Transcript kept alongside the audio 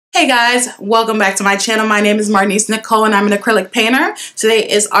Hey guys, welcome back to my channel. My name is Marnise Nicole and I'm an acrylic painter. Today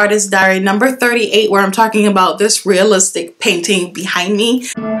is Artist Diary number 38 where I'm talking about this realistic painting behind me.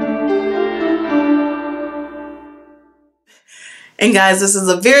 And guys, this is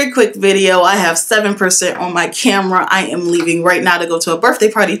a very quick video. I have 7% on my camera. I am leaving right now to go to a birthday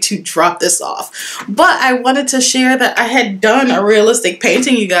party to drop this off. But I wanted to share that I had done a realistic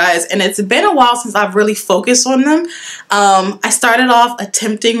painting, you guys, and it's been a while since I've really focused on them. I started off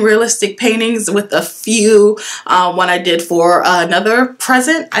attempting realistic paintings with a few when I did for another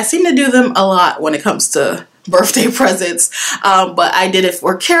present. I seem to do them a lot when it comes to birthday presents, but I did it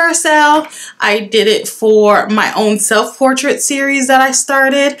for Carousel. I did it for my own self-portrait series that I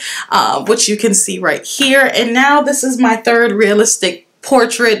started, which you can see right here. And now this is my third realistic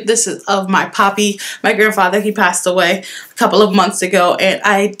portrait. This is of my poppy, my grandfather. He passed away a couple of months ago, and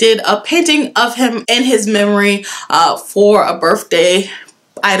I did a painting of him in his memory for a birthday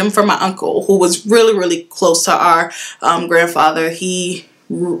item for my uncle, who was really close to our grandfather. He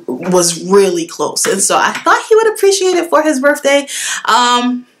was really close, and so I thought he would appreciate it for his birthday.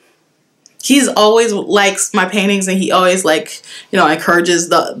 He's always likes my paintings, and he always encourages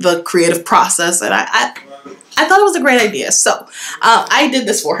the creative process, and I thought it was a great idea. So I did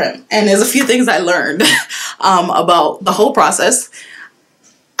this for him, and there's a few things I learned about the whole process.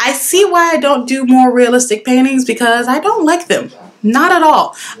 I see why I don't do more realistic paintings, because I don't like them. Not at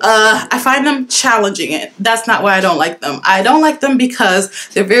all. I find them challenging. That's not why I don't like them. I don't like them because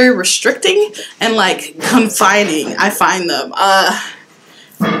they're very restricting and confining. I find them. I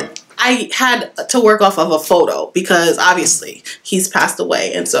had to work off of a photo because obviously he's passed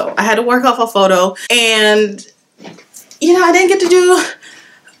away, and so I had to work off a photo, and I didn't get to do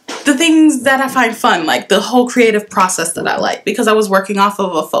the things that I find fun, like the whole creative process that I like, because I was working off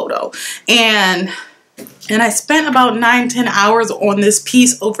of a photo. And I spent about 9-10 hours on this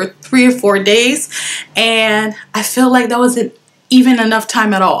piece over 3 or 4 days, and I feel like that wasn't even enough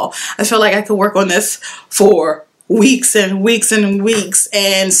time at all. I feel like I could work on this for weeks and weeks and weeks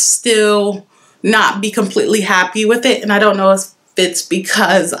and still not be completely happy with it. And I don't know if it's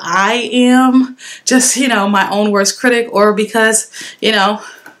because I am just, my own worst critic, or because,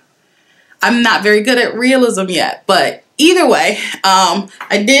 I'm not very good at realism yet. But either way,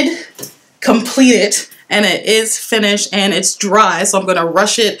 I did complete it, and it is finished and it's dry, so I'm gonna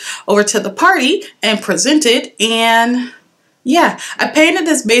rush it over to the party and present it. And yeah, I painted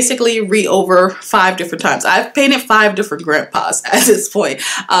this basically over 5 different times. I've painted 5 different grandpas at this point.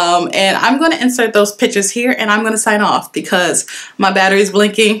 And I'm going to insert those pictures here, and I'm going to sign off because my battery's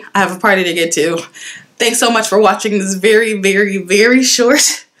blinking. I have a party to get to. Thanks so much for watching this very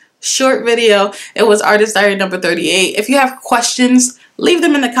short video. It was Artist Diary number 38. If you have questions, leave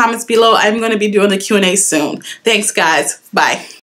them in the comments below. I'm going to be doing the Q&A soon. Thanks, guys. Bye.